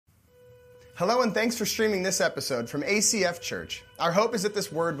Hello and thanks for streaming this episode from ACF Church. Our hope is that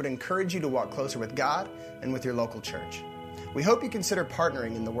this word would encourage you to walk closer with God and with your local church. We hope you consider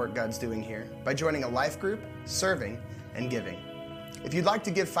partnering in the work God's doing here by joining a life group, serving, and giving. If you'd like to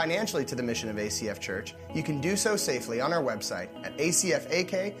give financially to the mission of ACF Church, you can do so safely on our website at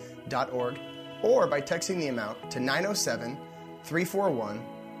acfak.org or by texting the amount to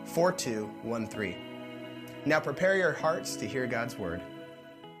 907-341-4213. Now prepare your hearts to hear God's word.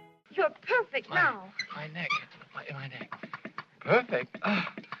 You're perfect now. My neck. My neck. Perfect? Oh,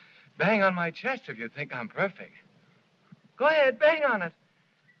 bang on my chest if you think I'm perfect. Go ahead, bang on it.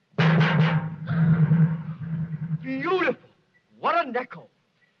 Beautiful. What a nickel.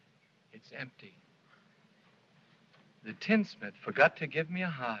 It's empty. The tinsmith forgot to give me a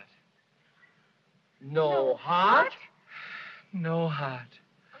heart. No heart? No heart.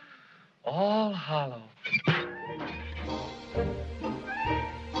 All hollow.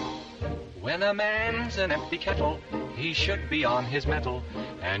 When a man's an empty kettle, he should be on his mettle,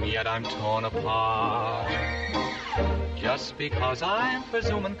 and yet I'm torn apart. Just because I'm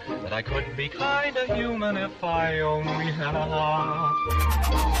presuming that I could be kinda human if I only had a heart.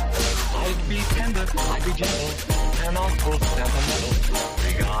 I'd be tender, I'd be gentle, and awful sentimental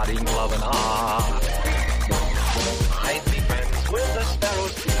regarding love and art. I'd be friends with the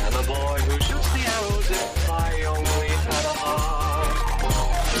sparrows and the boy who shoots the arrows if I only had a heart.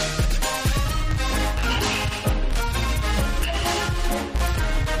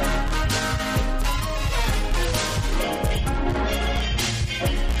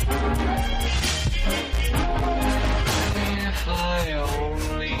 If I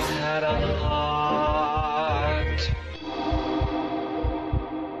only had a heart.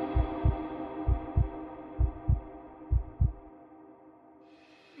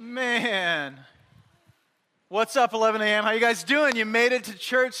 Man, what's up, 11 a.m.? How you guys doing? You made it to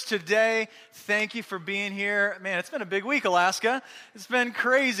church today. Thank you for being here. Man, it's been a big week, Alaska. It's been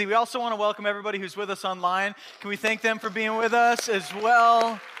crazy. We also want to welcome everybody who's with us online. Can we thank them for being with us as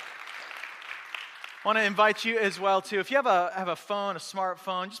well? I want to invite you as well, too. If you have a phone, a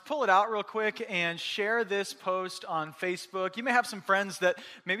smartphone, just pull it out real quick and share this post on Facebook. You may have some friends that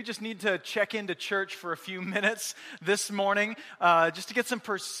maybe just need to check into church for a few minutes this morning just to get some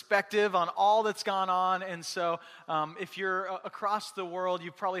perspective on all that's gone on. And so if you're across the world,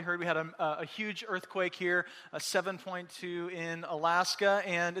 you've probably heard we had a huge earthquake here, a 7.2 in Alaska,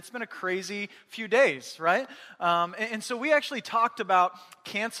 and it's been a crazy few days, right? And so we actually talked about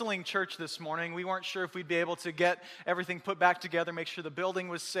canceling church this morning. We weren't sure if we'd be able to get everything put back together, make sure the building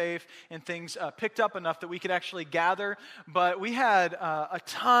was safe and things picked up enough that we could actually gather. But we had a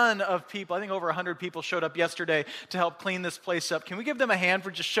ton of people. I think over 100 people showed up yesterday to help clean this place up. Can we give them a hand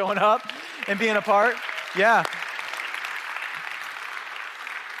for just showing up and being a part? Yeah.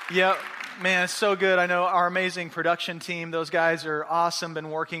 Yeah. Man, it's so good. I know our amazing production team, those guys are awesome,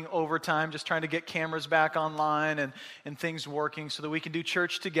 been working overtime, just trying to get cameras back online and things working so that we can do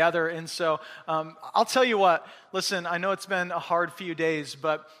church together. And so I'll tell you what, listen, I know it's been a hard few days,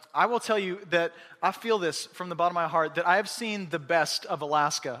 but I will tell you that I feel this from the bottom of my heart, that I have seen the best of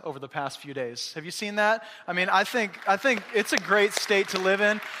Alaska over the past few days. Have you seen that? I mean, I think it's a great state to live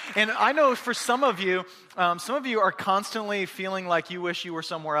in. And I know for some of you are constantly feeling like you wish you were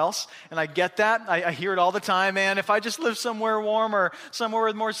somewhere else. And I get that. I hear it all the time, man. If I just lived somewhere warmer, somewhere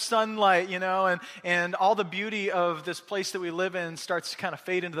with more sunlight, and all the beauty of this place that we live in starts to kind of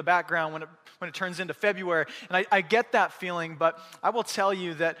fade into the background when it turns into February. And I get that feeling, but I will tell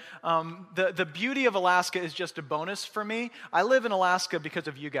you that the beauty of Alaska is just a bonus for me. I live in Alaska because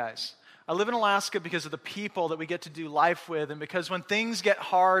of you guys. I live in Alaska because of the people that we get to do life with, and because when things get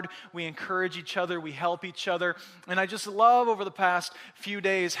hard, we encourage each other, we help each other. And I just love over the past few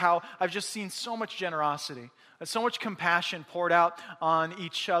days how I've just seen so much generosity. So much compassion poured out on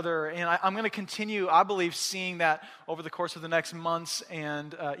each other. And I'm going to continue, I believe, seeing that over the course of the next months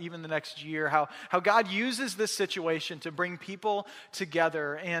and even the next year, how God uses this situation to bring people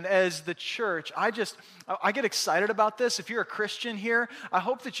together. And as the church, I get excited about this. If you're a Christian here, I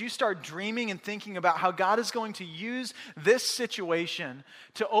hope that you start dreaming and thinking about how God is going to use this situation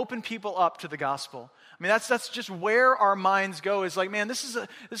to open people up to the gospel. I mean, that's just where our minds go, is like, man, this is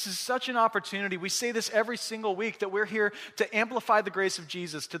such an opportunity. We say this every single week, that we're here to amplify the grace of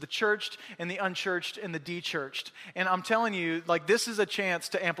Jesus to the churched and the unchurched and the de-churched. And I'm telling you, like, this is a chance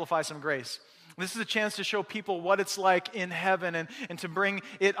to amplify some grace. This is a chance to show people what it's like in heaven and to bring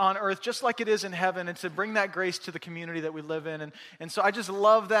it on earth just like it is in heaven, and to bring that grace to the community that we live in. And so I just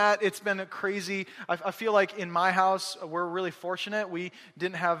love that. It's been crazy. I feel like in my house, we're really fortunate. We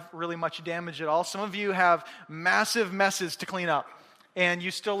didn't have really much damage at all. Some of you have massive messes to clean up. and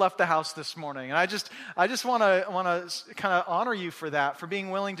you still left the house this morning. And I just want to kind of honor you for that, for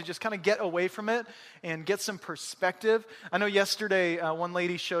being willing to just kind of get away from it and get some perspective. I know yesterday one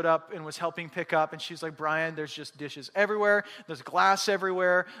lady showed up and was helping pick up, and she's like, Brian, there's just dishes everywhere. There's glass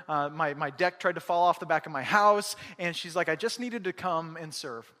everywhere. My deck tried to fall off the back of my house. And she's like, I just needed to come and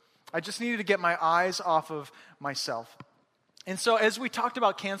serve. I just needed to get my eyes off of myself. And so as we talked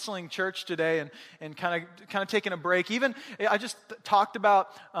about canceling church today and kind of taking a break, even I just talked about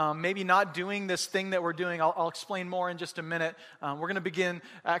maybe not doing this thing that we're doing. I'll explain more in just a minute. We're going to begin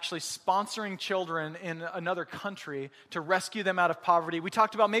actually sponsoring children in another country to rescue them out of poverty. We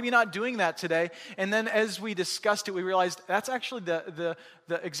talked about maybe not doing that today. And then as we discussed it, we realized that's actually the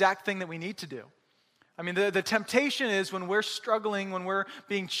exact thing that we need to do. I mean, the temptation is when we're struggling, when we're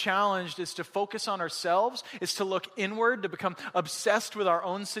being challenged, is to focus on ourselves, is to look inward, to become obsessed with our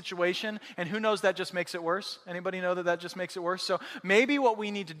own situation. And who knows, that just makes it worse? Anybody know that just makes it worse? So maybe what we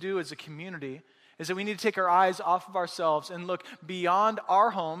need to do as a community is that we need to take our eyes off of ourselves and look beyond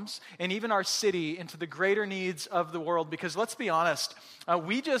our homes and even our city into the greater needs of the world. Because let's be honest,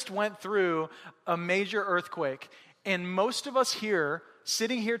 we just went through a major earthquake. And most of us here,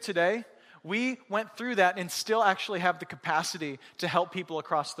 sitting here today, we went through that and still actually have the capacity to help people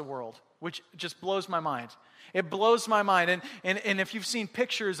across the world, which just blows my mind. It blows my mind. And if you've seen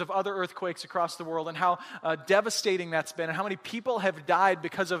pictures of other earthquakes across the world and how devastating that's been and how many people have died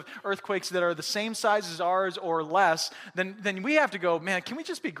because of earthquakes that are the same size as ours or less, then we have to go, man, can we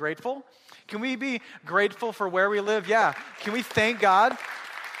just be grateful? Can we be grateful for where we live? Yeah. Can we thank God?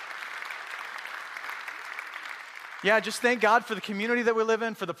 Yeah, just thank God for the community that we live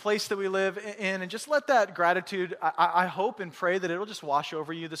in, for the place that we live in, and just let that gratitude, I hope and pray that it'll just wash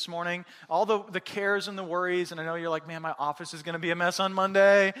over you this morning. All the cares and the worries, and I know you're like, man, my office is going to be a mess on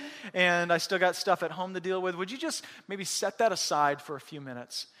Monday, and I still got stuff at home to deal with. Would you just maybe set that aside for a few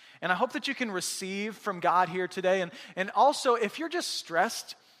minutes? And I hope that you can receive from God here today. And also, if you're just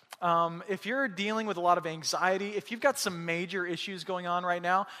stressed, if you're dealing with a lot of anxiety, if you've got some major issues going on right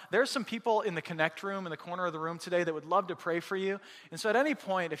now, there's some people in the Connect room in the corner of the room today that would love to pray for you. And so at any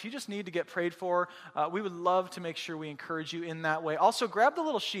point, if you just need to get prayed for, we would love to make sure we encourage you in that way. Also, grab the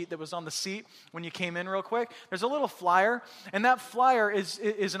little sheet that was on the seat when you came in real quick. There's a little flyer, and that flyer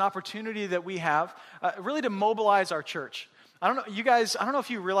is an opportunity that we have really to mobilize our church. I don't know, you guys, I don't know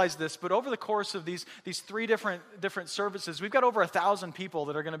if you realize this, but over the course of these three different services, we've got over 1,000 people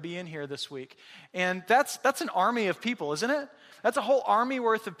that are going to be in here this week. And that's an army of people, isn't it? That's a whole army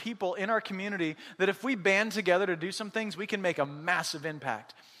worth of people in our community that if we band together to do some things, we can make a massive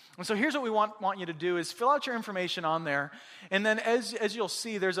impact. And so here's what we want you to do is fill out your information on there. And then as you'll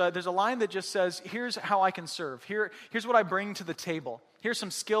see, there's a line that just says, here's how I can serve. Here's what I bring to the table. Here's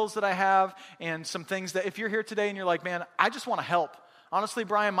some skills that I have and some things that if you're here today and you're like, man, I just want to help. Honestly,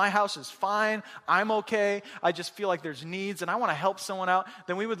 Brian, my house is fine. I'm okay. I just feel like there's needs and I want to help someone out.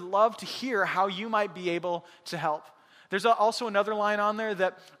 Then we would love to hear how you might be able to help. There's also another line on there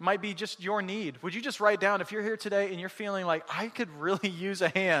that might be just your need. Would you just write down, if you're here today and you're feeling like, I could really use a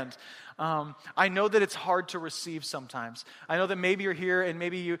hand. I know that it's hard to receive sometimes. I know that maybe you're here and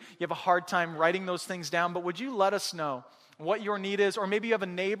maybe you have a hard time writing those things down, but would you let us know what your need is? Or maybe you have a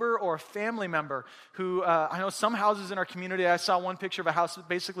neighbor or a family member who, I know some houses in our community, I saw one picture of a house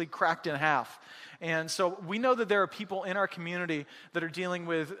basically cracked in half. And so we know that there are people in our community that are dealing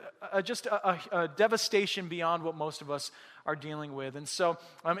with just a devastation beyond what most of us are dealing with. And so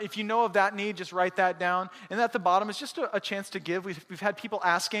if you know of that need, just write that down. And at the bottom is just a chance to give. We've had people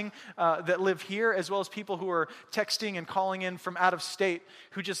asking that live here, as well as people who are texting and calling in from out of state,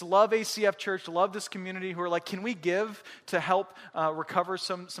 who just love ACF Church, love this community, who are like, can we give to help recover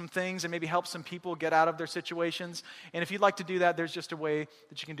some things and maybe help some people get out of their situations? And if you'd like to do that, there's just a way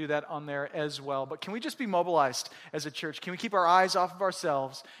that you can do that on there as well. But can we just be mobilized as a church? Can we keep our eyes off of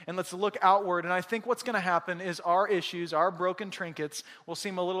ourselves and let's look outward? And I think what's going to happen is our issues, our broken trinkets will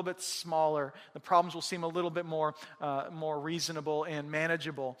seem a little bit smaller. The problems will seem a little bit more reasonable and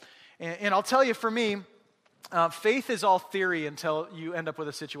manageable. And I'll tell you, for me, faith is all theory until you end up with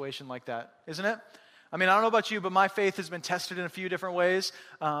a situation like that, isn't it? I mean, I don't know about you, but my faith has been tested in a few different ways.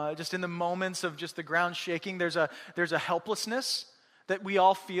 Just in the moments of just the ground shaking, there's a helplessness that we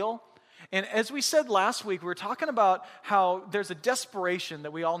all feel. And as we said last week, we were talking about how there's a desperation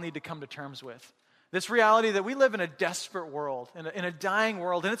that we all need to come to terms with. This reality that we live in a desperate world, in a dying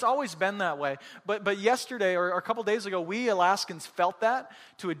world, and it's always been that way. But yesterday, or a couple days ago, we Alaskans felt that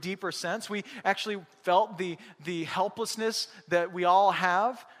to a deeper sense. We actually felt the helplessness that we all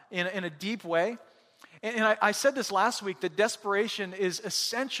have in a deep way. And I said this last week, that desperation is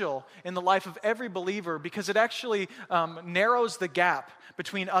essential in the life of every believer because it actually narrows the gap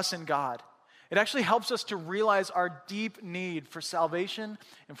between us and God. It actually helps us to realize our deep need for salvation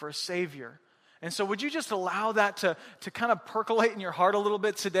and for a Savior. And so would you just allow that to kind of percolate in your heart a little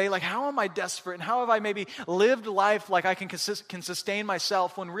bit today? Like, how am I desperate? And how have I maybe lived life like I can sustain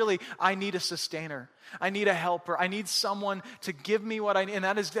myself when really I need a sustainer? I need a helper. I need someone to give me what I need. And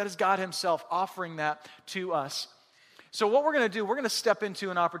that is God himself offering that to us. So what we're going to do, we're going to step into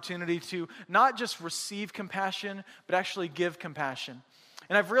an opportunity to not just receive compassion, but actually give compassion.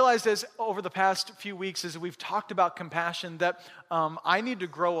 And I've realized over the past few weeks as we've talked about compassion that I need to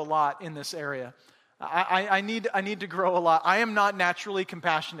grow a lot in this area. I need to grow a lot. I am not naturally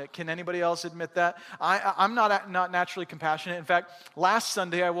compassionate. Can anybody else admit that? I'm not naturally compassionate. In fact, last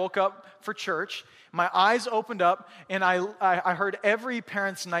Sunday I woke up for church. My eyes opened up, and I heard every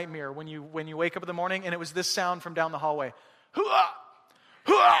parent's nightmare when you wake up in the morning, and it was this sound from down the hallway. Hoo-ah!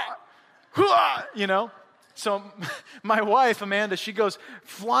 Hoo-ah! Hoo-ah! You know? So my wife, Amanda, she goes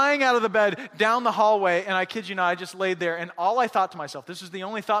flying out of the bed down the hallway, and I kid you not, I just laid there, and all I thought to myself, this was the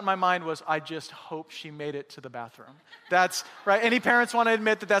only thought in my mind was, I just hope she made it to the bathroom. That's right. Any parents want to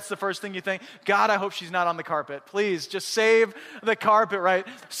admit that that's the first thing you think? God, I hope she's not on the carpet. Please, just save the carpet, right?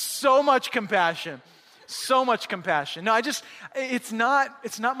 So much compassion. So much compassion. No, it's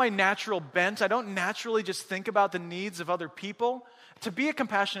not my natural bent. I don't naturally just think about the needs of other people. To be a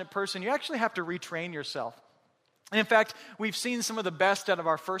compassionate person, you actually have to retrain yourself. And in fact, we've seen some of the best out of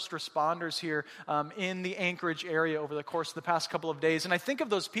our first responders here in the Anchorage area over the course of the past couple of days. And I think of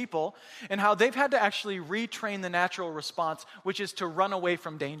those people and how they've had to actually retrain the natural response, which is to run away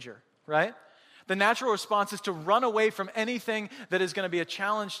from danger, right? The natural response is to run away from anything that is going to be a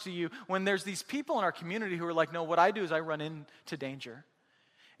challenge to you when there's these people in our community who are like, no, what I do is I run into danger.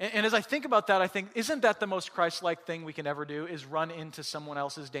 And as I think about that, I think, isn't that the most Christ-like thing we can ever do, is run into someone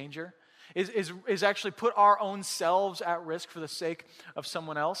else's danger? Is actually put our own selves at risk for the sake of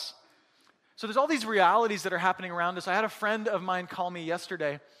someone else? So there's all these realities that are happening around us. I had a friend of mine call me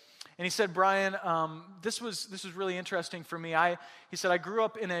yesterday, and he said, Brian, this was really interesting for me. He said, I grew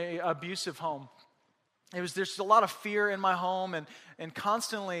up in an abusive home. There's a lot of fear in my home and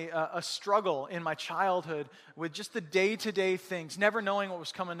constantly a struggle in my childhood with just the day-to-day things, never knowing what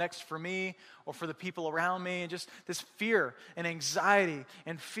was coming next for me or for the people around me, and just this fear and anxiety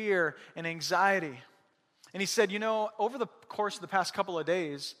and fear and anxiety. And he said, over the course of the past couple of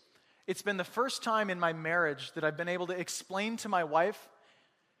days, it's been the first time in my marriage that I've been able to explain to my wife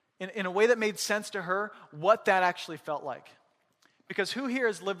in a way that made sense to her what that actually felt like. Because who here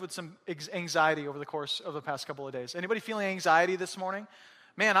has lived with some anxiety over the course of the past couple of days? Anybody feeling anxiety this morning?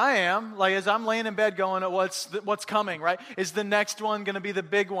 Man, I am. Like, as I'm laying in bed going, what's coming, right? Is the next one going to be the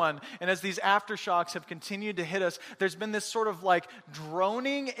big one? And as these aftershocks have continued to hit us, there's been this sort of like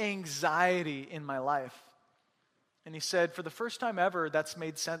droning anxiety in my life. And he said, for the first time ever, that's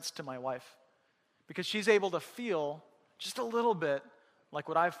made sense to my wife. Because she's able to feel just a little bit like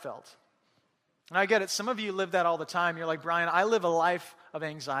what I've felt. And I get it. Some of you live that all the time. You're like, Brian, I live a life of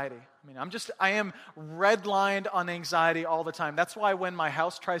anxiety. I am redlined on anxiety all the time. That's why when my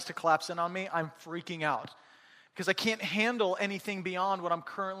house tries to collapse in on me, I'm freaking out. Because I can't handle anything beyond what I'm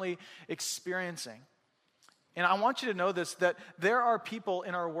currently experiencing. And I want you to know this, that there are people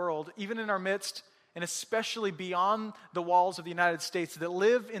in our world, even in our midst, and especially beyond the walls of the United States, that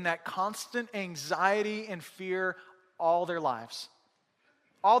live in that constant anxiety and fear all their lives.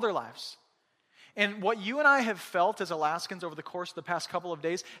 All their lives. And what you and I have felt as Alaskans over the course of the past couple of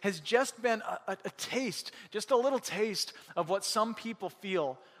days has just been a taste, just a little taste of what some people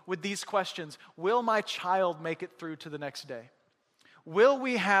feel with these questions. Will my child make it through to the next day? Will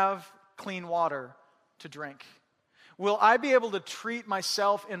we have clean water to drink? Will I be able to treat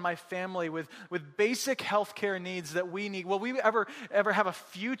myself and my family with basic healthcare needs that we need? Will we ever have a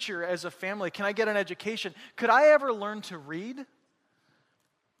future as a family? Can I get an education? Could I ever learn to read?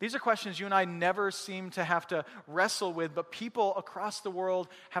 These are questions you and I never seem to have to wrestle with, but people across the world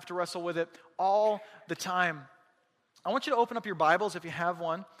have to wrestle with it all the time. I want you to open up your Bibles, if you have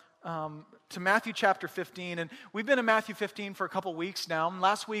one, to Matthew chapter 15. And we've been in Matthew 15 for a couple weeks now. And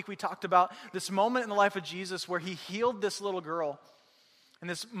last week we talked about this moment in the life of Jesus where he healed this little girl. And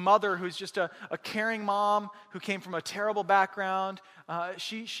this mother who's just a caring mom who came from a terrible background.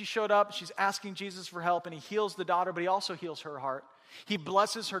 She showed up, she's asking Jesus for help, and he heals the daughter, but he also heals her heart. He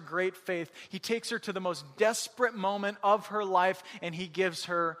blesses her great faith. He takes her to the most desperate moment of her life, and he gives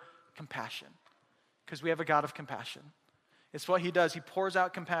her compassion. Because we have a God of compassion. It's what he does. He pours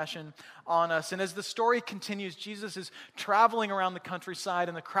out compassion on us. And as the story continues, Jesus is traveling around the countryside,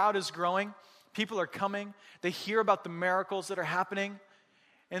 and the crowd is growing. People are coming. They hear about the miracles that are happening.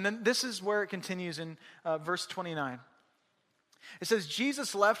 And then this is where it continues in verse 29. It says,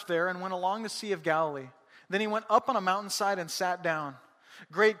 Jesus left there and went along the Sea of Galilee. Then he went up on a mountainside and sat down.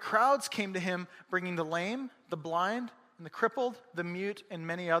 Great crowds came to him, bringing the lame, the blind, and the crippled, the mute, and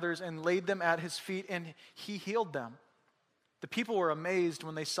many others, and laid them at his feet, and he healed them. The people were amazed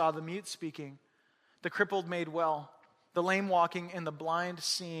when they saw the mute speaking, the crippled made well, the lame walking, and the blind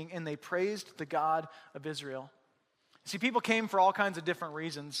seeing, and they praised the God of Israel. See, people came for all kinds of different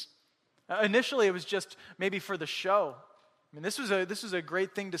reasons. Initially, it was just maybe for the show. I mean, this was a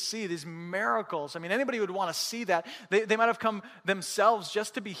great thing to see, these miracles. I mean, anybody would want to see that. They might have come themselves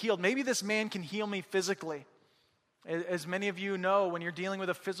just to be healed. Maybe this man can heal me physically. As many of you know, when you're dealing with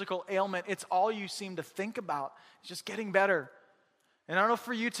a physical ailment, it's all you seem to think about. It's just getting better. And I don't know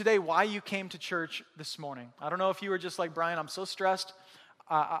for you today why you came to church this morning. I don't know if you were just like, Brian, I'm so stressed.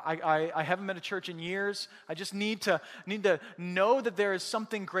 I haven't been to church in years. I just need to know that there is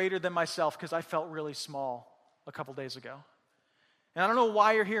something greater than myself because I felt really small a couple days ago. And I don't know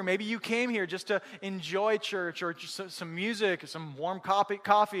why you're here. Maybe you came here just to enjoy church or just some music, some warm coffee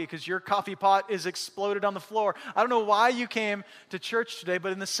because your coffee pot is exploded on the floor. I don't know why you came to church today,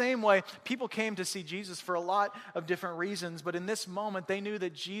 but in the same way, people came to see Jesus for a lot of different reasons. But in this moment, they knew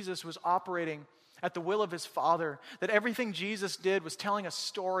that Jesus was operating at the will of his Father, that everything Jesus did was telling a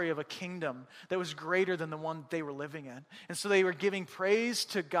story of a kingdom that was greater than the one they were living in. And so they were giving praise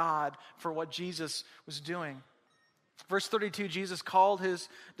to God for what Jesus was doing. Verse 32, Jesus called his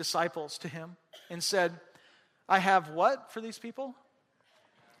disciples to him and said, I have what for these people?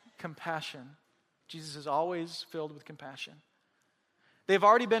 Compassion. Jesus is always filled with compassion. They've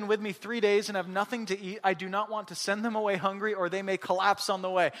already been with me 3 days and have nothing to eat. I do not want to send them away hungry or they may collapse on the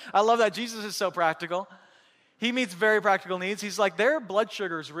way. I love that. Jesus is so practical. He meets very practical needs. He's like, their blood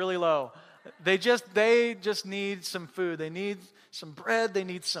sugar is really low. They just need some food. They need some bread. They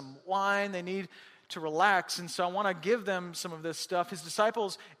need some wine. They need to relax. And so I want to give them some of this stuff. His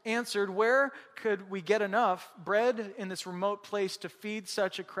disciples answered, where could we get enough bread in this remote place to feed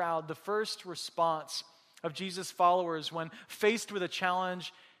such a crowd? The first response of Jesus' followers when faced with a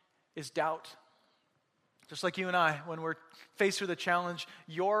challenge is doubt. Just like you and I, when we're faced with a challenge,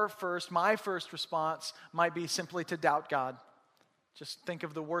 my first response might be simply to doubt God. Just think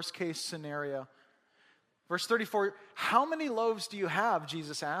of the worst case scenario. Verse 34, how many loaves do you have?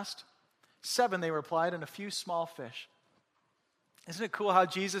 Jesus asked. 7, they replied, and a few small fish. Isn't it cool how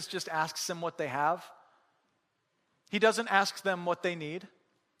Jesus just asks them what they have? He doesn't ask them what they need.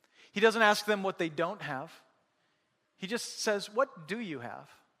 He doesn't ask them what they don't have. He just says, what do you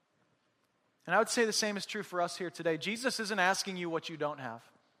have? And I would say the same is true for us here today. Jesus isn't asking you what you don't have.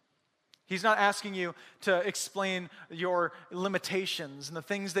 He's not asking you to explain your limitations and the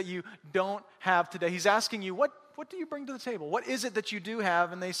things that you don't have today. He's asking you, what do you bring to the table? What is it that you do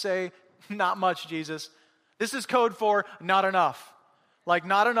have? And they say, not much, Jesus. This is code for not enough. Like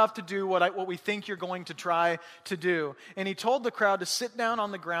not enough to do what we think you're going to try to do. And he told the crowd to sit down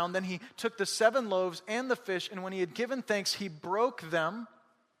on the ground. Then he took the 7 loaves and the fish, and when he had given thanks, he broke them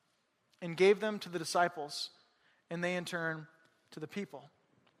and gave them to the disciples, and they in turn to the people.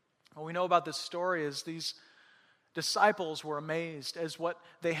 What we know about this story is these disciples were amazed as what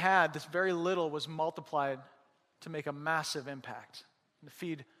they had, this very little, was multiplied to make a massive impact, to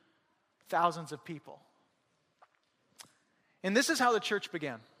feed thousands of people. And this is how the church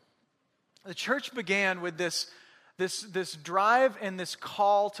began. The church began with this drive and this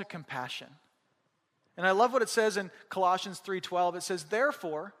call to compassion. And I love what it says in Colossians 3:12. It says,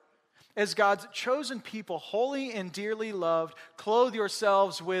 therefore, as God's chosen people, holy and dearly loved, clothe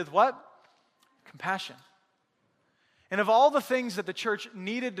yourselves with what? Compassion. And of all the things that the church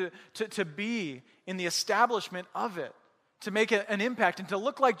needed to be in the establishment of it, to make an impact and to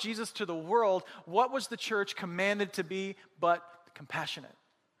look like Jesus to the world, what was the church commanded to be but compassionate?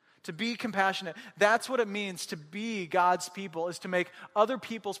 To be compassionate. That's what it means to be God's people, is to make other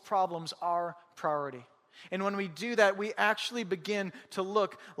people's problems our priority. And when we do that, we actually begin to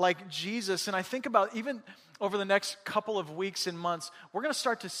look like Jesus. And I think about even over the next couple of weeks and months, we're going to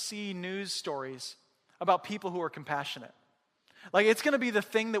start to see news stories about people who are compassionate. Like, it's going to be the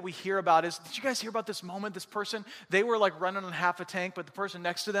thing that we hear about is, did you guys hear about this moment, this person, they were like running on half a tank, but the person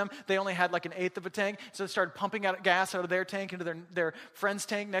next to them, they only had like an eighth of a tank, so they started pumping out gas out of their tank into their friend's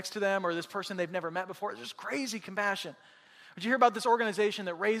tank next to them, or this person they've never met before. It's just crazy compassion. Did you hear about this organization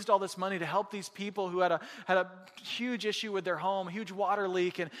that raised all this money to help these people who had a huge issue with their home, a huge water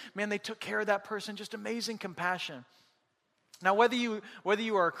leak, and man, they took care of that person, just amazing compassion. Now, whether you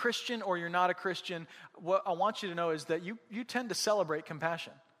are a Christian or you're not a Christian, what I want you to know is that you tend to celebrate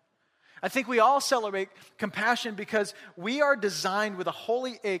compassion. I think we all celebrate compassion because we are designed with a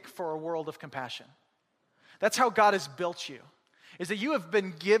holy ache for a world of compassion. That's how God has built you, is that you have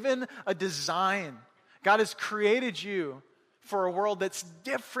been given a design. God has created you for a world that's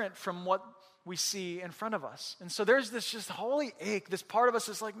different from what we see in front of us. And so there's this just holy ache. This part of us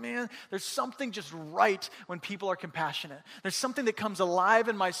is like, man, there's something just right when people are compassionate. There's something that comes alive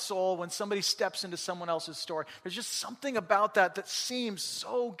in my soul when somebody steps into someone else's story. There's just something about that seems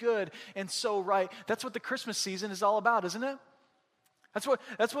so good and so right. That's what the Christmas season is all about, isn't it? That's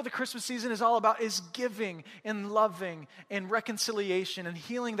what the Christmas season is all about, is giving and loving and reconciliation and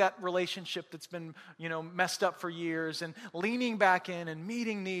healing that relationship that's been, messed up for years, and leaning back in and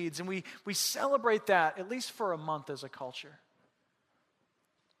meeting needs. And we celebrate that at least for a month as a culture.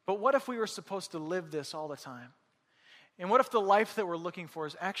 But what if we were supposed to live this all the time? And what if the life that we're looking for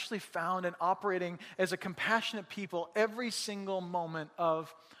is actually found and operating as a compassionate people every single moment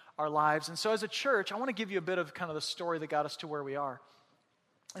of our lives? And so as a church, I want to give you a bit of kind of the story that got us to where we are.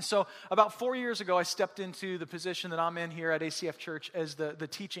 And so about 4 years ago, I stepped into the position that I'm in here at ACF Church as the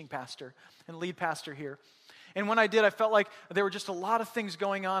teaching pastor and lead pastor here. And when I did, I felt like there were just a lot of things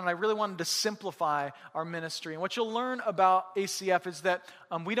going on, and I really wanted to simplify our ministry. And what you'll learn about ACF is that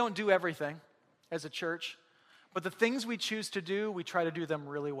we don't do everything as a church, but the things we choose to do, we try to do them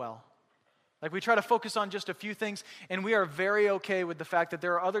really well. Like, we try to focus on just a few things, and we are very okay with the fact that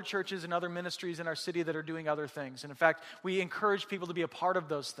there are other churches and other ministries in our city that are doing other things. And in fact, we encourage people to be a part of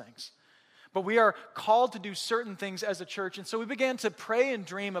those things. But we are called to do certain things as a church, and so we began to pray and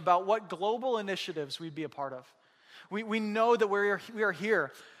dream about what global initiatives we'd be a part of. We know that we are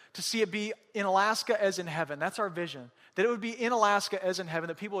here to see it be in Alaska as in heaven. That's our vision. That it would be in Alaska as in heaven,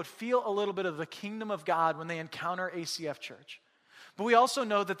 that people would feel a little bit of the kingdom of God when they encounter ACF Church. But we also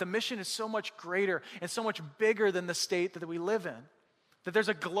know that the mission is so much greater and so much bigger than the state that we live in. That there's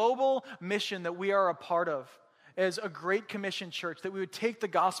a global mission that we are a part of as a Great Commission church, that we would take the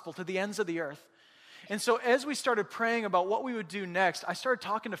gospel to the ends of the earth. And so as we started praying about what we would do next, I started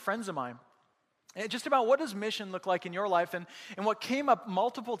talking to friends of mine. And just about what does mission look like in your life? And what came up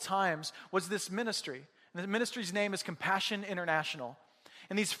multiple times was this ministry. And the ministry's name is Compassion International.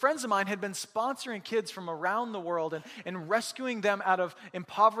 And these friends of mine had been sponsoring kids from around the world and rescuing them out of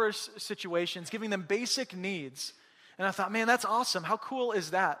impoverished situations, giving them basic needs. And I thought, man, that's awesome. How cool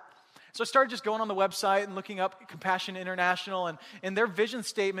is that? So I started just going on the website and looking up Compassion International, and their vision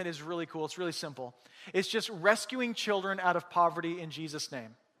statement is really cool. It's really simple. It's just rescuing children out of poverty in Jesus'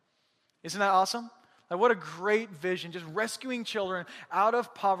 name. Isn't that awesome? Like, what a great vision, just rescuing children out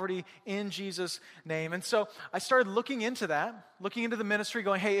of poverty in Jesus' name. And so I started looking into that, looking into the ministry,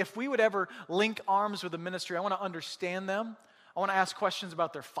 going, hey, if we would ever link arms with the ministry, I want to understand them. I want to ask questions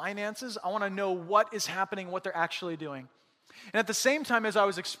about their finances. I want to know what is happening, what they're actually doing. And at the same time, as I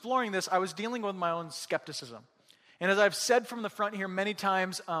was exploring this, I was dealing with my own skepticism. And as I've said from the front here many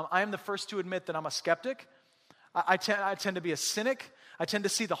times, I am the first to admit that I'm a skeptic. I tend to be a cynic. I tend to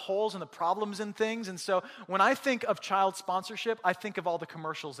see the holes and the problems in things. And so when I think of child sponsorship, I think of all the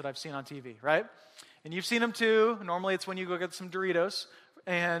commercials that I've seen on TV, right? And you've seen them too. Normally it's when you go get some Doritos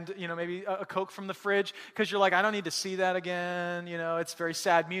and, maybe a Coke from the fridge, because you're like, I don't need to see that again. It's very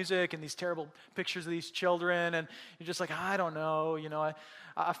sad music and these terrible pictures of these children. And you're just like, I don't know,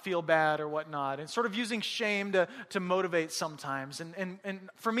 I feel bad or whatnot. And sort of using shame to motivate sometimes. And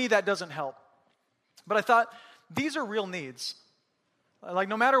for me, that doesn't help. But I thought, these are real needs. Like,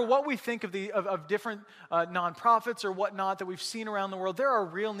 no matter what we think of different nonprofits or whatnot that we've seen around the world, there are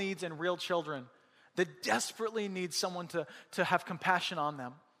real needs and real children that desperately need someone to have compassion on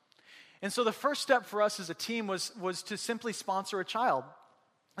them. And so the first step for us as a team was to simply sponsor a child.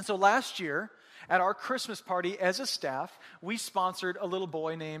 And so last year, at our Christmas party as a staff, we sponsored a little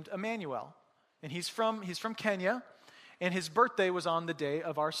boy named Emmanuel. And he's from Kenya. And his birthday was on the day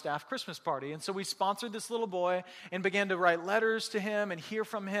of our staff Christmas party. And so we sponsored this little boy and began to write letters to him and hear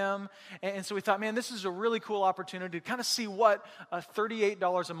from him. And so we thought, man, this is a really cool opportunity to kind of see what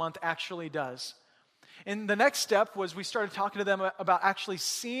 $38 a month actually does. And the next step was we started talking to them about actually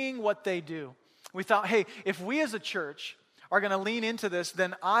seeing what they do. We thought, hey, if we as a church are going to lean into this,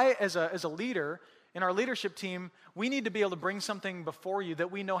 then I, as a leader in our leadership team, we need to be able to bring something before you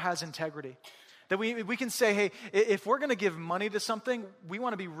that we know has integrity. That we can say, hey, if we're going to give money to something, we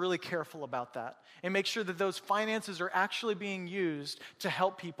want to be really careful about that and make sure that those finances are actually being used to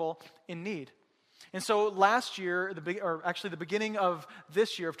help people in need. And so last year, the beginning of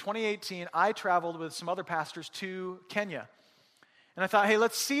this year, of 2018, I traveled with some other pastors to Kenya. And I thought, hey,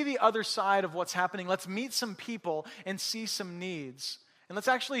 let's see the other side of what's happening. Let's meet some people and see some needs. And let's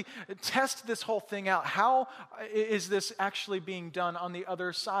actually test this whole thing out. How is this actually being done on the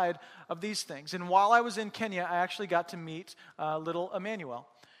other side of these things? And while I was in Kenya, I actually got to meet little Emmanuel.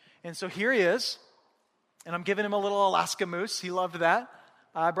 And so here he is, and I'm giving him a little Alaska moose. He loved that.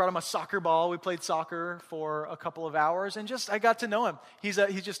 I brought him a soccer ball. We played soccer for a couple of hours, and I got to know him. He's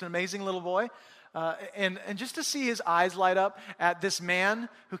just an amazing little boy. And just to see his eyes light up at this man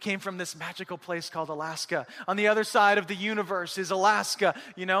who came from this magical place called Alaska. On the other side of the universe is Alaska,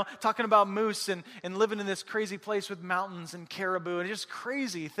 talking about moose and living in this crazy place with mountains and caribou and just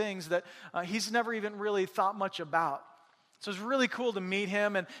crazy things that he's never even really thought much about. So it's really cool to meet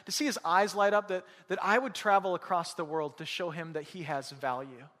him and to see his eyes light up that I would travel across the world to show him that he has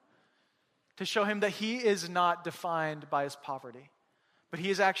value, to show him that he is not defined by his poverty, but he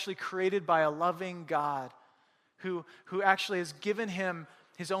is actually created by a loving God who actually has given him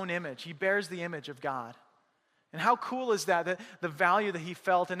his own image. He bears the image of God. And how cool is that the value that he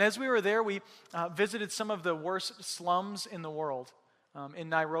felt? And as we were there, we visited some of the worst slums in the world in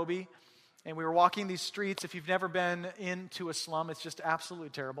Nairobi. And we were walking these streets. If you've never been into a slum, it's just absolutely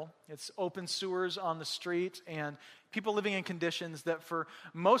terrible. It's open sewers on the street and people living in conditions that for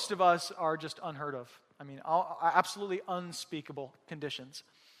most of us are just unheard of. I mean, absolutely unspeakable conditions.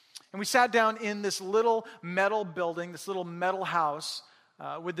 And we sat down in this little metal building, this little metal house,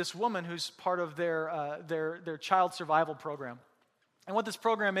 with this woman who's part of their child survival program. And what this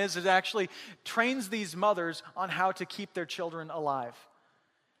program is, it actually trains these mothers on how to keep their children alive.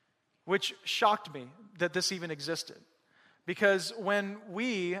 Which shocked me that this even existed. Because when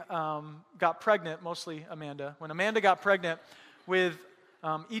we got pregnant, mostly Amanda, when Amanda got pregnant with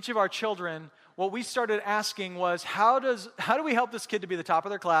each of our children, what we started asking was, how do we help this kid to be the top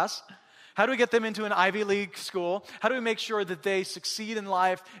of their class? How do we get them into an Ivy League school? How do we make sure that they succeed in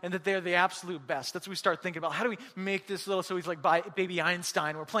life and that they're the absolute best? That's what we start thinking about. How do we make this little, so he's like baby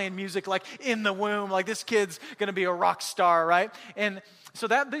Einstein. We're playing music like in the womb, like this kid's going to be a rock star, right? And so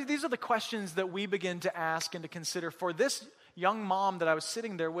these are the questions that we begin to ask and to consider. For this young mom that I was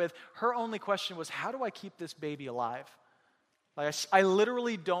sitting there with, her only question was, how do I keep this baby alive? Like I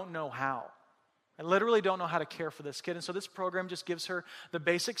literally don't know how. I literally don't know how to care for this kid. And so this program just gives her the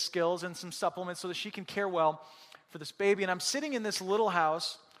basic skills and some supplements so that she can care well for this baby. And I'm sitting in this little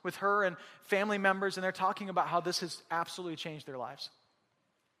house with her and family members, and they're talking about how this has absolutely changed their lives.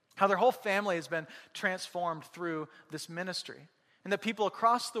 How their whole family has been transformed through this ministry. And that people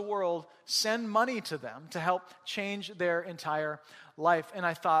across the world send money to them to help change their entire life. And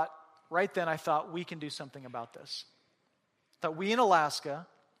right then I thought, we can do something about this. That we in Alaska,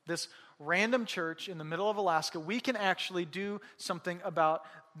 this random church in the middle of Alaska, we can actually do something about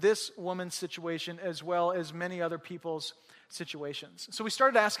this woman's situation as well as many other people's situations. So we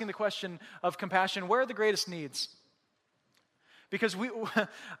started asking the question of compassion, where are the greatest needs? Because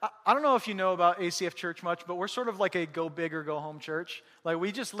I don't know if you know about ACF Church much, but we're sort of like a go big or go home church. Like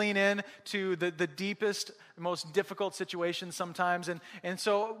we just lean in to the deepest, most difficult situations sometimes. And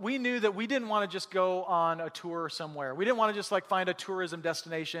so we knew that we didn't want to just go on a tour somewhere. We didn't want to just like find a tourism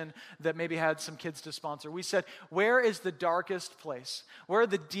destination that maybe had some kids to sponsor. We said, where is the darkest place? Where are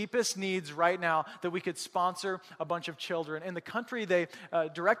the deepest needs right now that we could sponsor a bunch of children? And the country they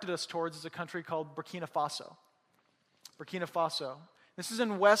directed us towards is a country called Burkina Faso. Burkina Faso. This is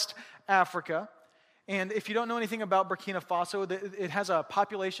in West Africa. And if you don't know anything about Burkina Faso, it has a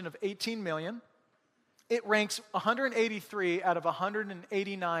population of 18 million. It ranks 183 out of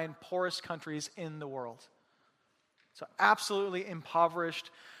 189 poorest countries in the world. It's an absolutely impoverished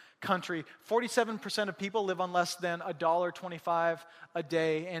country. 47% of people live on less than $1.25 a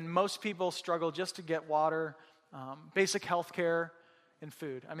day, and most people struggle just to get water, basic health care, and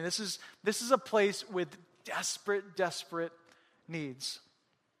food. I mean, this is a place with desperate needs.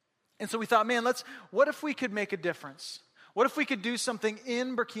 And so we thought, man, what if we could make a difference? What if we could do something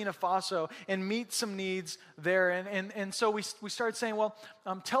in Burkina Faso and meet some needs there? And so we started saying, well,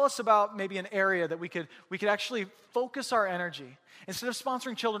 tell us about maybe an area that we could actually focus our energy. Instead of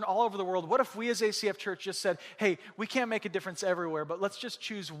sponsoring children all over the world, what if we as ACF Church just said, hey, we can't make a difference everywhere, but let's just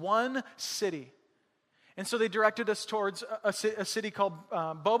choose one city. And so they directed us towards a city called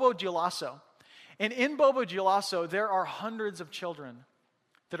Bobo Dioulasso. And in Bobo Dioulasso, there are hundreds of children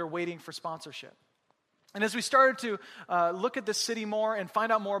that are waiting for sponsorship. And as we started to look at this city more and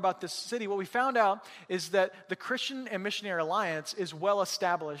find out more about this city, what we found out is that the Christian and Missionary Alliance is well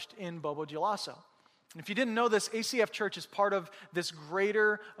established in Bobo Dioulasso. And if you didn't know this, ACF Church is part of this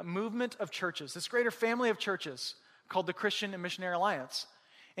greater movement of churches, this greater family of churches called the Christian and Missionary Alliance.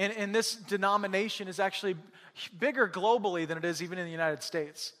 And this denomination is actually bigger globally than it is even in the United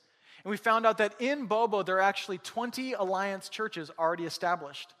States. And we found out that in Bobo, there are actually 20 Alliance churches already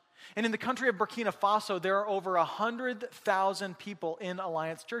established. And in the country of Burkina Faso, there are over 100,000 people in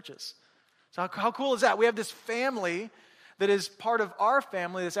Alliance churches. So how cool is that? We have this family that is part of our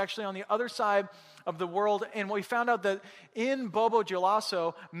family that's actually on the other side of the world. And we found out that in Bobo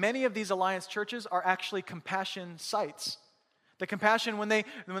Dioulasso, many of these Alliance churches are actually compassion sites. The compassion, when they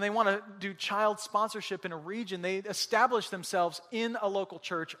want to do child sponsorship in a region, they establish themselves in a local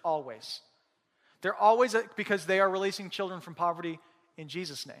church always. They're always, because they are releasing children from poverty in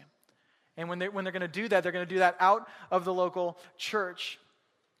Jesus' name. And when they're going to do that, they're going to do that out of the local church.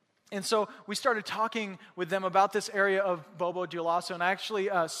 And so we started talking with them about this area of Bobo Dioulasso, and I actually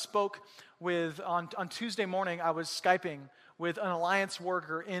spoke with, on Tuesday morning, I was Skyping with an Alliance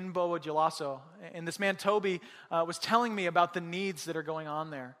worker in Bobo Dioulasso. And this man, Toby, was telling me about the needs that are going on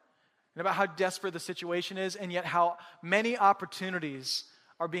there, and about how desperate the situation is, and yet how many opportunities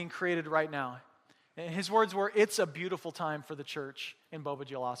are being created right now. And his words were, it's a beautiful time for the church in Bobo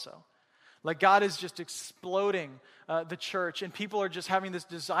Dioulasso. Like God is just exploding the church, and people are just having this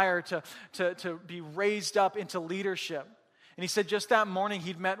desire to be raised up into leadership. And he said just that morning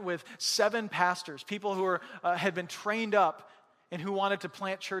he'd met with 7 pastors, people who had been trained up and who wanted to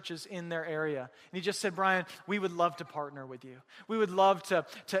plant churches in their area. And he just said, Brian, we would love to partner with you. We would love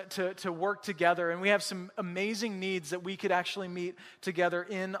to work together, and we have some amazing needs that we could actually meet together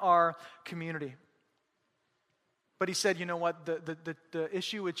in our community. But he said, you know what, the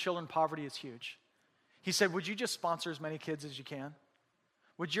issue with children poverty is huge. He said, would you just sponsor as many kids as you can?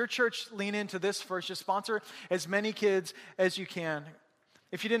 Would your church lean into this first? Just sponsor as many kids as you can.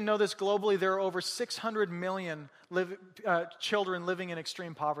 If you didn't know this, globally there are over 600 million children living in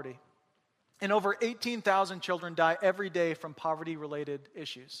extreme poverty. And over 18,000 children die every day from poverty-related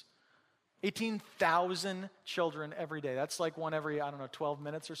issues. 18,000 children every day. That's like one every, 12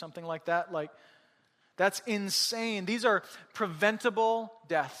 minutes or something like that. That's insane. These are preventable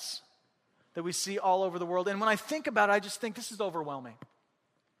deaths that we see all over the world. And when I think about it, I just think this is overwhelming.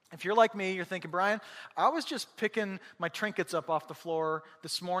 If you're like me, you're thinking, Brian, I was just picking my trinkets up off the floor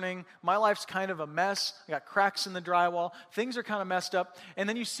this morning. My life's kind of a mess. I got cracks in the drywall. Things are kind of messed up. And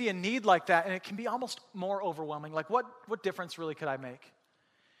then you see a need like that, and it can be almost more overwhelming. Like, what difference really could I make?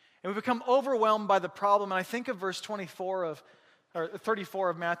 And we become overwhelmed by the problem. And I think of verse 34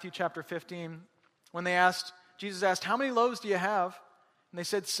 of Matthew chapter 15, when Jesus asked, how many loaves do you have? And they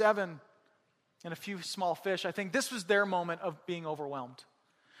said 7 and a few small fish. I think this was their moment of being overwhelmed.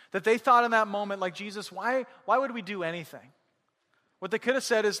 That they thought in that moment, like, Jesus, why would we do anything? What they could have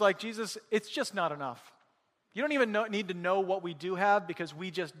said is like, Jesus, it's just not enough. You don't even need to know what we do have, because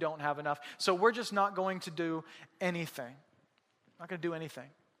we just don't have enough. So we're just not going to do anything. Not going to do anything.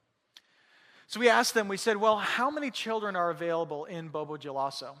 So we asked them, we said, well, how many children are available in Bobo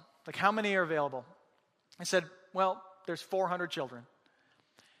Dioulasso? Like, how many are available? I said, well, there's 400 children.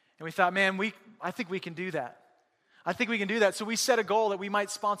 And we thought, man, I think we can do that. I think we can do that. So we set a goal that we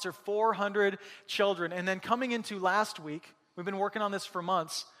might sponsor 400 children. And then coming into last week, we've been working on this for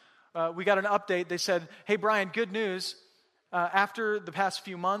months, we got an update. They said, hey, Brian, good news. After the past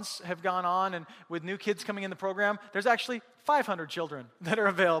few months have gone on, and with new kids coming in the program, there's actually 500 children that are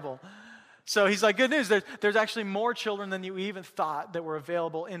available. So he's like, good news. There's actually more children than you even thought that were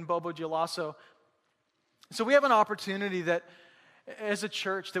available in Bobo Dioulasso. So we have an opportunity that, as a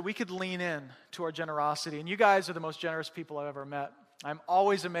church, that we could lean in to our generosity. And you guys are the most generous people I've ever met. I'm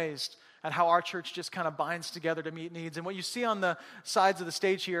always amazed at how our church just kind of binds together to meet needs. And what you see on the sides of the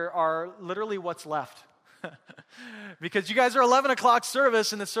stage here are literally what's left. Because you guys are 11 o'clock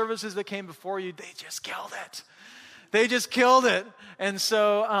service, and the services that came before you, they just killed it. They just killed it. And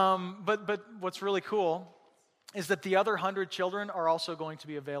so, but what's really cool is that the other 100 children are also going to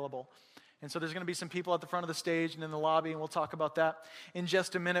be available. And so there's going to be some people at the front of the stage and in the lobby, and we'll talk about that in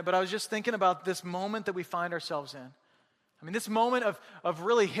just a minute. But I was just thinking about this moment that we find ourselves in. I mean, this moment of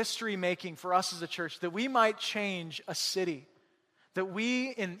really history making for us as a church, that we might change a city, that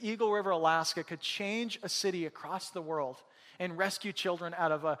we in Eagle River, Alaska, could change a city across the world and rescue children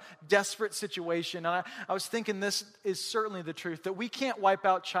out of a desperate situation. And I was thinking this is certainly the truth, that we can't wipe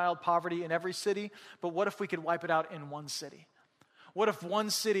out child poverty in every city, but what if we could wipe it out in one city? What if one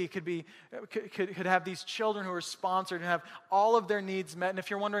city could have these children who are sponsored and have all of their needs met? And if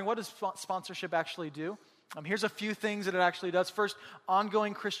you're wondering, what does sponsorship actually do? Here's a few things that it actually does. First,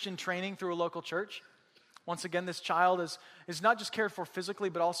 ongoing Christian training through a local church. Once again, this child is not just cared for physically,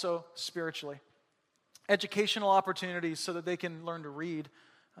 but also spiritually. Educational opportunities so that they can learn to read.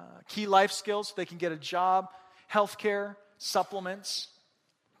 Key life skills so they can get a job. Healthcare, supplements.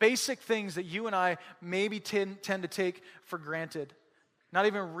 Basic things that you and I maybe tend to take for granted. not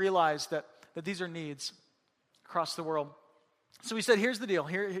even realize that these are needs across the world. So we said, here's the deal.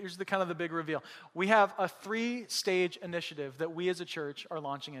 Here's the kind of the big reveal. We have a 3-stage initiative that we as a church are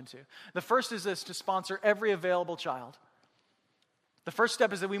launching into. The first is this, to sponsor every available child. The first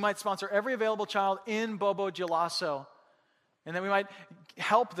step is that we might sponsor every available child in Bobo Dioulasso, and then we might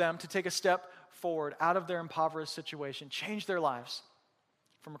help them to take a step forward out of their impoverished situation, change their lives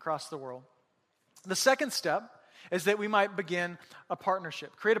from across the world. The second step is that we might begin a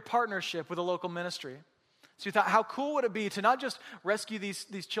partnership, create a partnership with a local ministry. So we thought, how cool would it be to not just rescue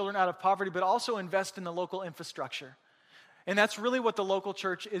these children out of poverty, but also invest in the local infrastructure? And that's really what the local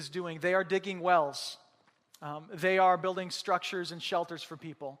church is doing. They are digging wells. They are building structures and shelters for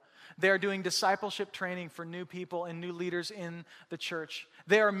people. They are doing discipleship training for new people and new leaders in the church.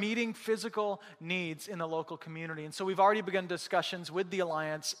 They are meeting physical needs in the local community. And so we've already begun discussions with the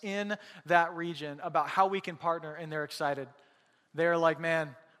Alliance in that region about how we can partner, and they're excited. They're like,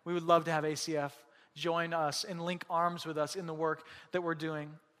 man, we would love to have ACF join us and link arms with us in the work that we're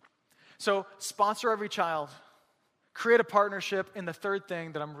doing. So sponsor every child, create a partnership, and the third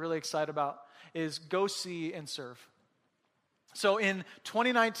thing that I'm really excited about is go see and serve. So in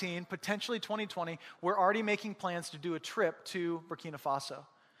 2019, potentially 2020, we're already making plans to do a trip to Burkina Faso.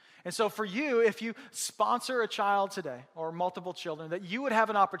 And so for you, if you sponsor a child today, or multiple children, that you would have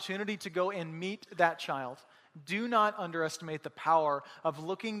an opportunity to go and meet that child. Do not underestimate the power of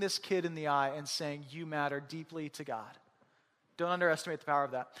looking this kid in the eye and saying, you matter deeply to God. Don't underestimate the power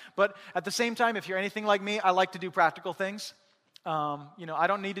of that. But at the same time, if you're anything like me, I like to do practical things. I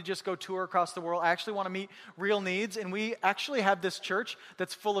don't need to just go tour across the world. I actually want to meet real needs. And we actually have this church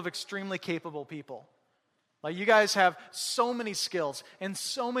that's full of extremely capable people. Like, you guys have so many skills and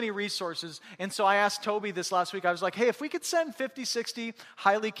so many resources. And so I asked Toby this last week, I was like, hey, if we could send 50, 60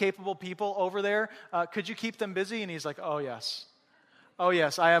 highly capable people over there, could you keep them busy? And he's like, oh yes,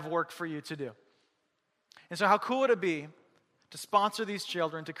 I have work for you to do. And so how cool would it be to sponsor these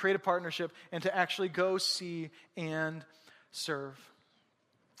children, to create a partnership, and to actually go see and serve?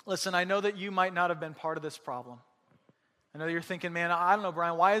 Listen, I know that you might not have been part of this problem. I know you're thinking, man, I don't know,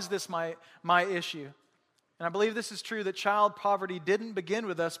 Brian, why is this my issue? And I believe this is true, that child poverty didn't begin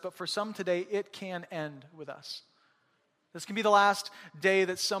with us, but for some today, it can end with us. This can be the last day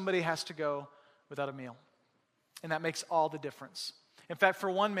that somebody has to go without a meal. And that makes all the difference. In fact, for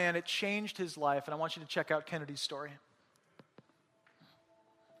one man, it changed his life, and I want you to check out Kennedy's story.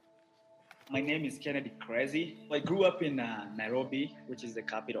 My name is Kennedy Crazy. I grew up in Nairobi, which is the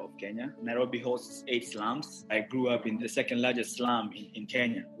capital of Kenya. Nairobi hosts 8 slums. I grew up in the second largest slum in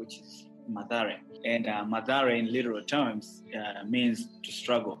Kenya, which is Mathare. And Mathare, in literal terms, means to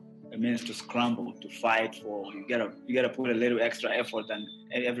struggle. It means to scramble, to fight for. You gotta put a little extra effort than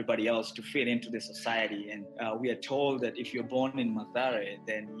everybody else to fit into the society. And we are told that if you're born in Mathare,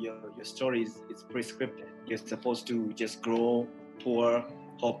 then your story is prescripted. You're supposed to just grow poor,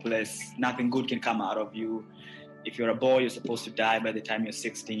 hopeless. Nothing good can come out of you. If you're a boy, you're supposed to die by the time you're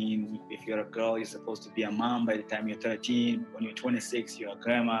 16. If you're a girl, you're supposed to be a mom by the time you're 13. When you're 26, you're a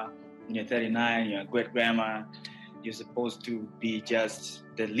grandma. When you're 39, you're a great-grandma. You're supposed to be just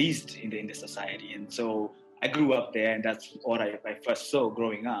the least in the society. And so I grew up there, and that's what I first saw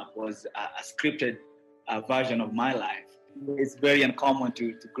growing up, was a scripted version of my life. It's very uncommon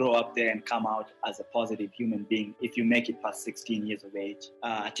to grow up there and come out as a positive human being if you make it past 16 years of age.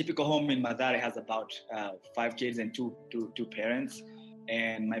 A typical home in Mathare has about 5 kids and two parents.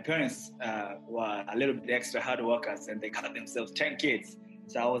 And my parents were a little bit extra hard workers, and they got themselves 10 kids.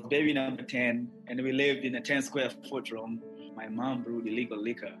 So I was baby number 10, and we lived in a 10 square foot room. My mom brewed illegal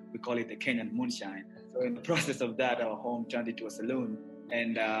liquor. We call it the Kenyan moonshine. So in the process of that, our home turned into a saloon.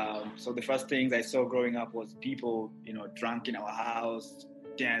 And so the first things I saw growing up was people, drunk in our house,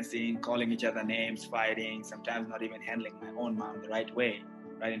 dancing, calling each other names, fighting, sometimes not even handling my own mom the right way,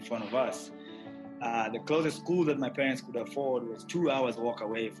 right in front of us. The closest school that my parents could afford was 2 hours walk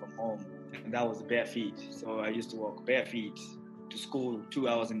away from home, and that was bare feet. So I used to walk bare feet to school 2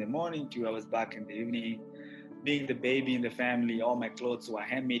 hours in the morning, 2 hours back in the evening. Being the baby in the family, all my clothes were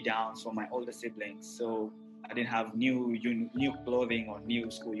hand-me-downs from my older siblings. So I didn't have new clothing or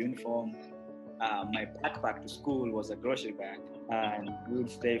new school uniform. My backpack to school was a grocery bag, and we would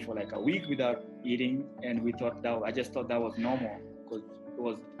stay for like a week without eating. And I just thought that was normal, because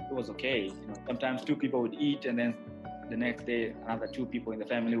it was okay. Sometimes 2 people would eat, and then the next day another 2 people in the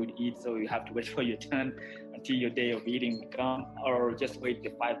family would eat. So you have to wait for your turn until your day of eating would come, or just wait the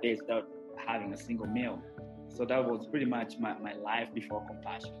 5 days without having a single meal. So that was pretty much my life before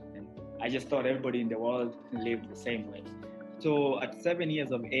compassion. And I just thought everybody in the world lived the same way. So at 7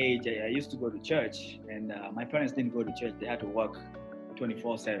 years of age, I used to go to church, and my parents didn't go to church. They had to work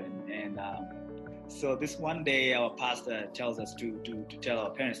 24/7. And so this one day, our pastor tells us to tell our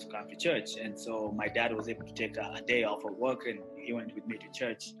parents to come to church. And so my dad was able to take a day off of work, and he went with me to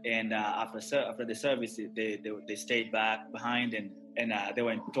church. And after the service, they stayed behind, and they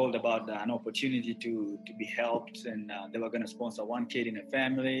were told about an opportunity to be helped, and they were going to sponsor one kid in a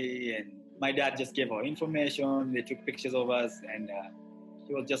family. And my dad just gave our information. They took pictures of us, and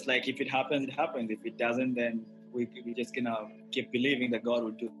he was just like, if it happens, it happens. If it doesn't, then we just gonna keep believing that God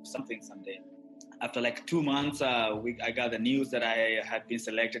will do something someday. After like 2 months, I got the news that I had been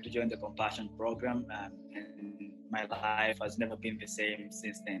selected to join the Compassion program, and my life has never been the same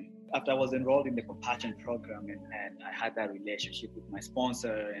since then. After I was enrolled in the Compassion program, and I had that relationship with my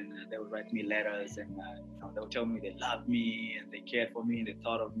sponsor, and they would write me letters, and they would tell me they loved me, and they cared for me, and they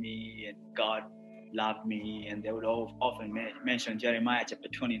thought of me, and God loved me, and they would often mention Jeremiah chapter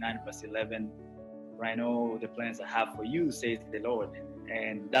 29, verse 11, "For I know the plans I have for you, says the Lord."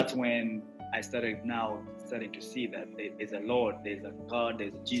 And that's when I started to see that there's a Lord, there's a God,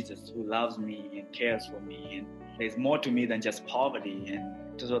 there's a Jesus who loves me and cares for me, and there's more to me than just poverty. And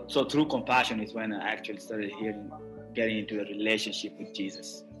so through Compassion is when I actually started getting into a relationship with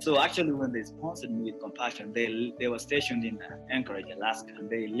Jesus. So actually, when they sponsored me with Compassion, they were stationed in Anchorage, Alaska, and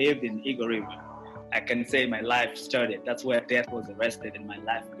they lived in Eagle River. I can say my life started. That's where death was arrested and my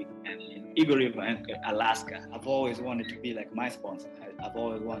life began, in Eagle River, Alaska. I've always wanted to be like my sponsor. I've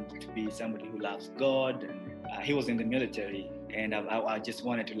always wanted to be somebody who loves God. And he was in the military, and I just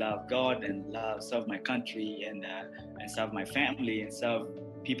wanted to love God and serve my country, and serve my family and serve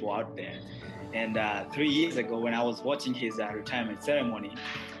people out there. And 3 years ago, when I was watching his retirement ceremony,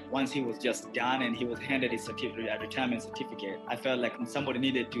 once he was just done and he was handed his retirement certificate, I felt like somebody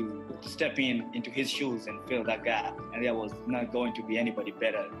needed to step into his shoes and fill that gap. And there was not going to be anybody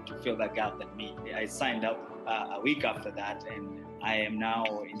better to fill that gap than me. I signed up a week after that, and I am now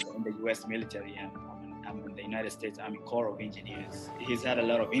in the U.S. military. I'm in the United States Army Corps of Engineers. He's had a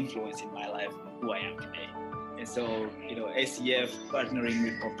lot of influence in my life and who I am today. And so, ACF partnering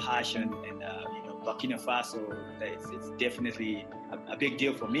with Compassion and Burkina Faso, it's definitely a big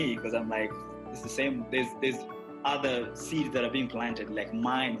deal for me, because I'm like, it's the same. There's other seeds that are being planted, like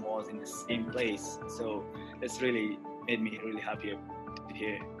mine was in the same place. So that's really made me really happy to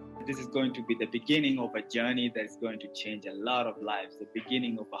hear. This is going to be the beginning of a journey that is going to change a lot of lives. The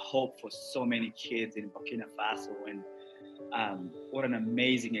beginning of a hope for so many kids in Burkina Faso, and what an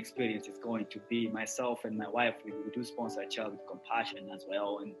amazing experience it's going to be. Myself and my wife, we do sponsor a child with Compassion as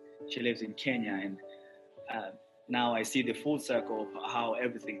well, and she lives in Kenya. And now I see the full circle of how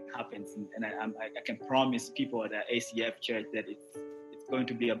everything happens, and I can promise people at the ACF Church that it's going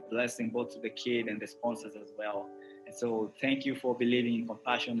to be a blessing both to the kid and the sponsors as well. And so thank you for believing in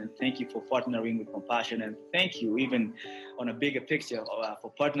Compassion, and thank you for partnering with Compassion, and thank you even on a bigger picture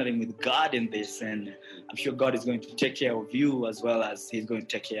for partnering with God in this. And I'm sure God is going to take care of you as well as he's going to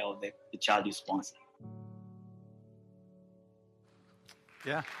take care of the child you sponsor.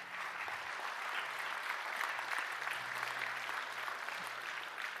 Yeah.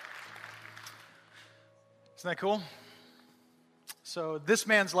 Isn't that cool? So this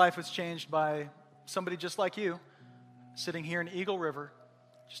man's life was changed by somebody just like you, sitting here in Eagle River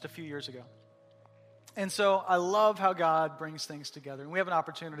just a few years ago. And so I love how God brings things together. And we have an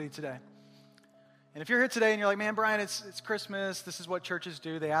opportunity today. And if you're here today and you're like, man, Brian, it's Christmas. This is what churches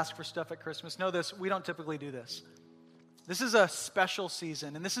do. They ask for stuff at Christmas. Know this, we don't typically do this. This is a special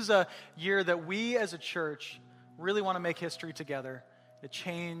season. And this is a year that we as a church really want to make history together to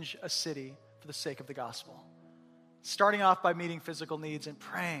change a city for the sake of the gospel. Starting off by meeting physical needs and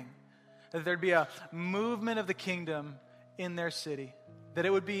praying that there'd be a movement of the kingdom in their city, that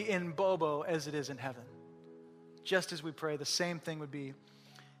it would be in Bobo as it is in heaven. Just as we pray, the same thing would be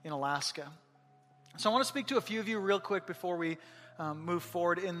in Alaska. So I want to speak to a few of you real quick before we move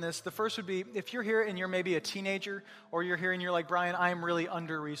forward in this. The first would be, if you're here and you're maybe a teenager, or you're here and you're like, Brian, I'm really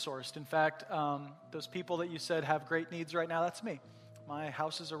under-resourced. In fact, those people that you said have great needs right now, that's me. My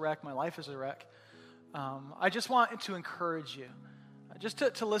house is a wreck. My life is a wreck. I just want to encourage you just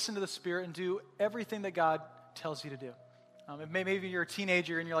to listen to the Spirit and do everything that God tells you to do. If maybe you're a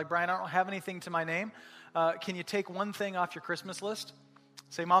teenager and you're like, Brian, I don't have anything to my name. Can you take one thing off your Christmas list?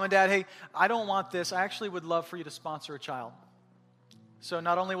 Say, Mom and Dad, hey, I don't want this. I actually would love for you to sponsor a child. So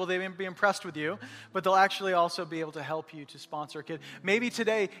not only will they be impressed with you, but they'll actually also be able to help you to sponsor a kid. Maybe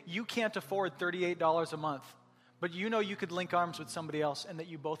today you can't afford $38 a month, but you know you could link arms with somebody else and that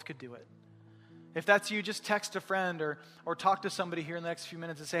you both could do it. If that's you, just text a friend or talk to somebody here in the next few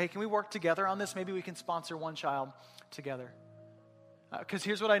minutes and say, hey, can we work together on this? Maybe we can sponsor one child together. Because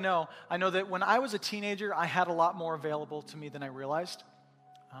here's what I know. I know that when I was a teenager, I had a lot more available to me than I realized.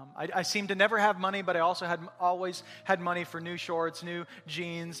 I seemed to never have money, but I also always had money for new shorts, new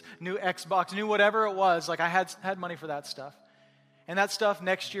jeans, new Xbox, new whatever it was. Like I had money for that stuff. And that stuff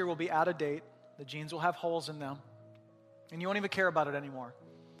next year will be out of date. The jeans will have holes in them. And you won't even care about it anymore.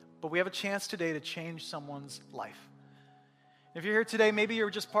 But we have a chance today to change someone's life. If you're here today, maybe you're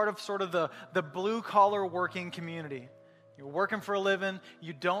just part of sort of the blue-collar working community. You're working for a living.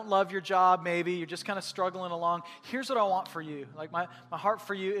 You don't love your job, maybe. You're just kind of struggling along. Here's what I want for you. Like my heart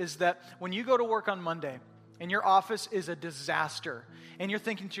for you is that when you go to work on Monday and your office is a disaster and you're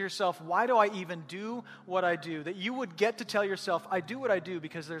thinking to yourself, why do I even do what I do? That you would get to tell yourself, I do what I do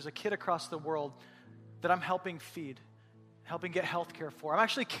because there's a kid across the world that I'm helping feed, helping get health care for. I'm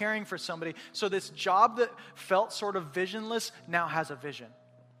actually caring for somebody. So this job that felt sort of visionless now has a vision.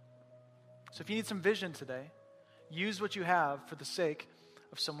 So if you need some vision today, use what you have for the sake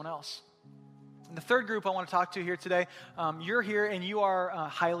of someone else. And the third group I want to talk to here today, you're here and you are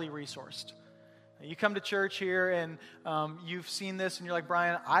highly resourced. You come to church here and you've seen this and you're like,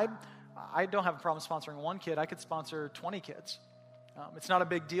 Brian, I don't have a problem sponsoring one kid. I could sponsor 20 kids. It's not a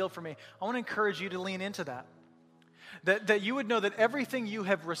big deal for me. I want to encourage you to lean into that. That you would know that everything you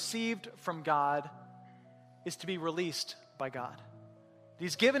have received from God is to be released by God.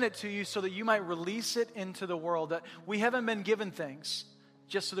 He's given it to you so that you might release it into the world. That we haven't been given things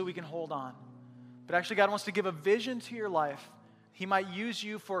just so that we can hold on. But actually God wants to give a vision to your life. He might use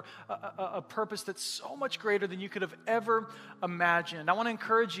you for a purpose that's so much greater than you could have ever imagined. I want to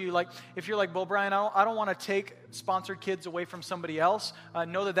encourage you, like, if you're like, well, Brian, I don't want to take sponsored kids away from somebody else.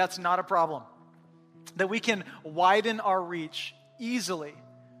 Know that that's not a problem. That we can widen our reach easily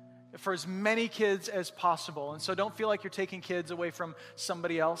for as many kids as possible. And so don't feel like you're taking kids away from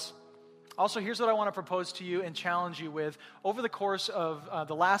somebody else. Also, here's what I want to propose to you and challenge you with. Over the course of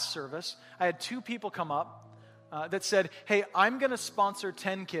the last service, I had 2 people come up that said, hey, I'm going to sponsor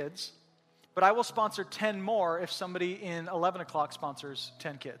 10 kids, but I will sponsor 10 more if somebody in 11 o'clock sponsors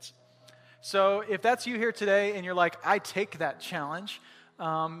 10 kids. So if that's you here today and you're like, I take that challenge,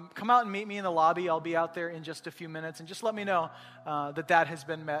 come out and meet me in the lobby. I'll be out there in just a few minutes, and just let me know that has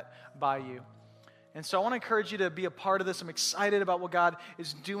been met by you. And so I want to encourage you to be a part of this. I'm excited about what God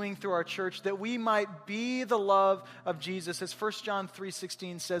is doing through our church, that we might be the love of Jesus. As 1 John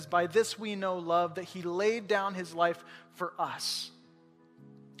 3:16 says, by this we know love, that he laid down his life for us,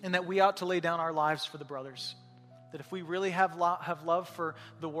 and that we ought to lay down our lives for the brothers. That if we really have love for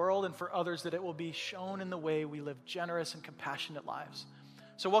the world and for others, that it will be shown in the way we live generous and compassionate lives.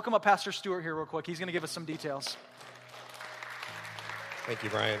 So welcome up Pastor Stewart here real quick. He's going to give us some details. Thank you,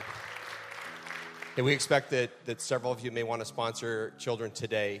 Brian. And we expect that several of you may want to sponsor children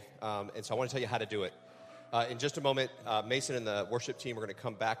today. And so I want to tell you how to do it. In just a moment, Mason and the worship team are going to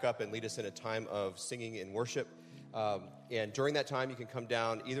come back up and lead us in a time of singing and worship. And during that time, you can come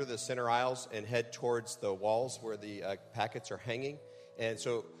down either the center aisles and head towards the walls where the packets are hanging. And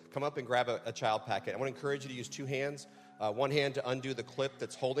so come up and grab a child packet. I want to encourage you to use 2 hands. One hand to undo the clip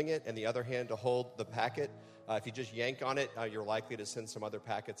that's holding it, and the other hand to hold the packet. If you just yank on it, you're likely to send some other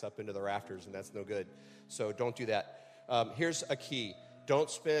packets up into the rafters, and that's no good. So don't do that. Here's a key. Don't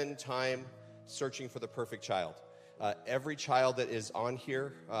spend time searching for the perfect child. Every child that is on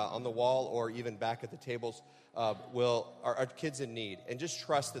here, on the wall, or even back at the tables, are kids in need. And just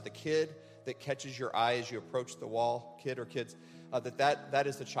trust that the kid that catches your eye as you approach the wall, kid or kids, that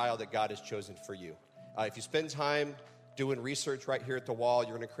is the child that God has chosen for you. If you spend time doing research right here at the wall,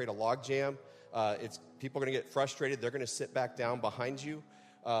 you're going to create a log jam. People are going to get frustrated. They're going to sit back down behind you.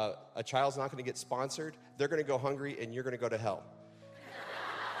 A child's not going to get sponsored. They're going to go hungry, and you're going to go to hell.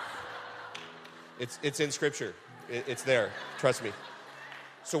 It's in Scripture. It's there. Trust me.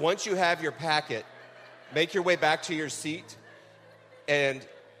 So once you have your packet, make your way back to your seat. And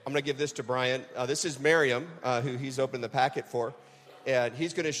I'm going to give this to Brian. This is Miriam, who he's opened the packet for. And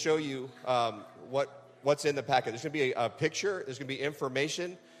he's going to show you what's in the packet. There's going to be a picture. There's going to be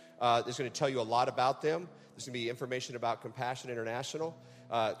information. There's going to tell you a lot about them. There's going to be information about Compassion International.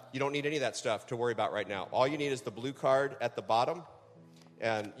 You don't need any of that stuff to worry about right now. All you need is the blue card at the bottom,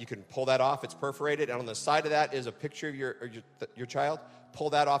 and you can pull that off. It's perforated, and on the side of that is a picture of your child.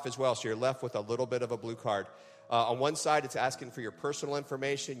 Pull that off as well, so you're left with a little bit of a blue card. On one side, it's asking for your personal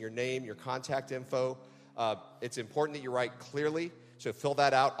information, your name, your contact info. It's important that you write clearly, so fill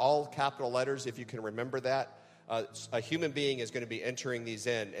that out, all capital letters if you can remember that. A human being is going to be entering these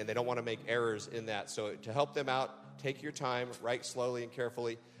in, and they don't want to make errors in that. So to help them out, take your time, write slowly and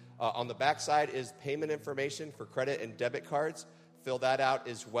carefully. On the back side is payment information for credit and debit cards. Fill that out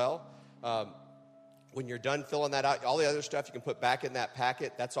as well. When you're done filling that out, all the other stuff you can put back in that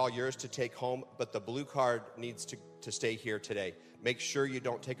packet. That's all yours to take home, but the blue card needs to stay here today. Make sure you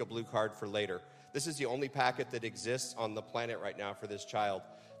don't take a blue card for later. This is the only packet that exists on the planet right now for this child.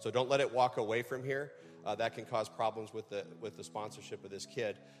 So don't let it walk away from here. That can cause problems with the sponsorship of this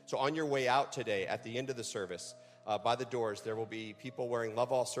kid. So on your way out today, at the end of the service, by the doors, there will be people wearing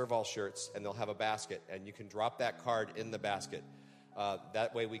Love All, Serve All shirts, and they'll have a basket, and you can drop that card in the basket.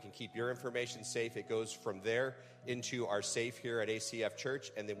 That way we can keep your information safe. It goes from there into our safe here at ACF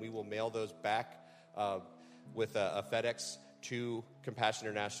Church, and then we will mail those back with a FedEx to Compassion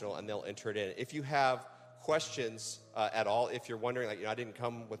International, and they'll enter it in. If you have questions at all, if you're wondering, like, I didn't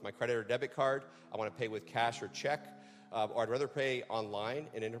come with my credit or debit card, I want to pay with cash or check, or I'd rather pay online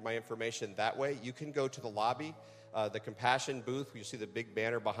and enter my information that way, you can go to the lobby, the Compassion booth. You see the big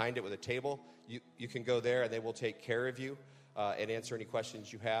banner behind it with a table. You can go there, and they will take care of you and answer any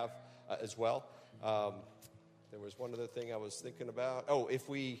questions you have as well. There was one other thing I was thinking about. Oh, if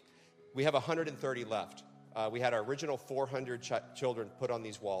we have 130 left. We had our original 400 children put on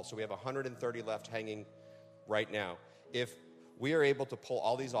these walls, so we have 130 left hanging right now. If we are able to pull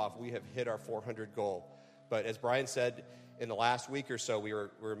all these off, we have hit our 400 goal. But as Brian said, in the last week or so, we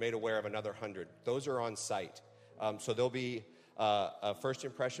were made aware of another 100. Those are on site. So there'll be a first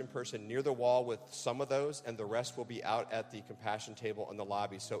impression person near the wall with some of those, and the rest will be out at the Compassion table in the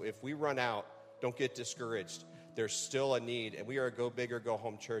lobby. So if we run out, don't get discouraged. There's still a need, and we are a go big or go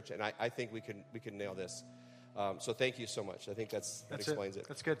home church, and I think we can nail this. So thank you so much. I think that explains it.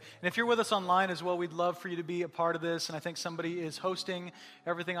 That's good. And if you're with us online as well, we'd love for you to be a part of this. And I think somebody is hosting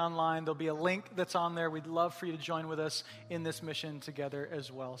everything online. There'll be a link that's on there. We'd love for you to join with us in this mission together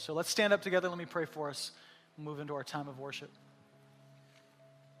as well. So let's stand up together. Let me pray for us. We'll move into our time of worship.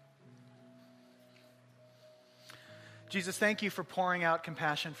 Jesus, thank you for pouring out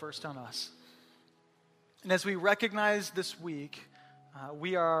compassion first on us. And as we recognize this week,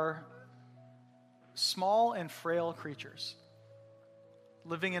 we are small and frail creatures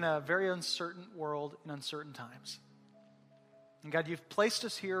living in a very uncertain world in uncertain times. And God, you've placed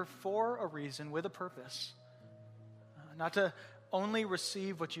us here for a reason, with a purpose, not to only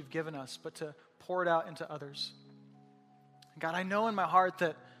receive what you've given us, but to pour it out into others. And God, I know in my heart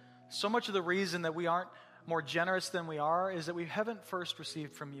that so much of the reason that we aren't more generous than we are is that we haven't first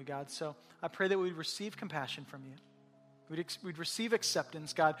received from you, God. So I pray that we'd receive compassion from you. We'd receive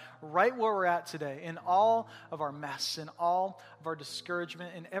acceptance, God, right where we're at today, in all of our mess, in all of our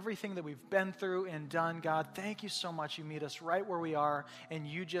discouragement, in everything that we've been through and done. God, thank you so much. You meet us right where we are, and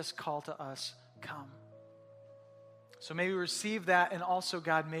you just call to us, come. So may we receive that, and also,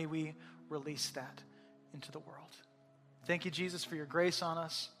 God, may we release that into the world. Thank you, Jesus, for your grace on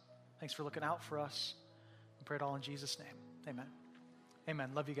us. Thanks for looking out for us. We pray it all in Jesus' name. Amen. Amen.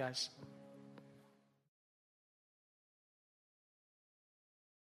 Love you guys.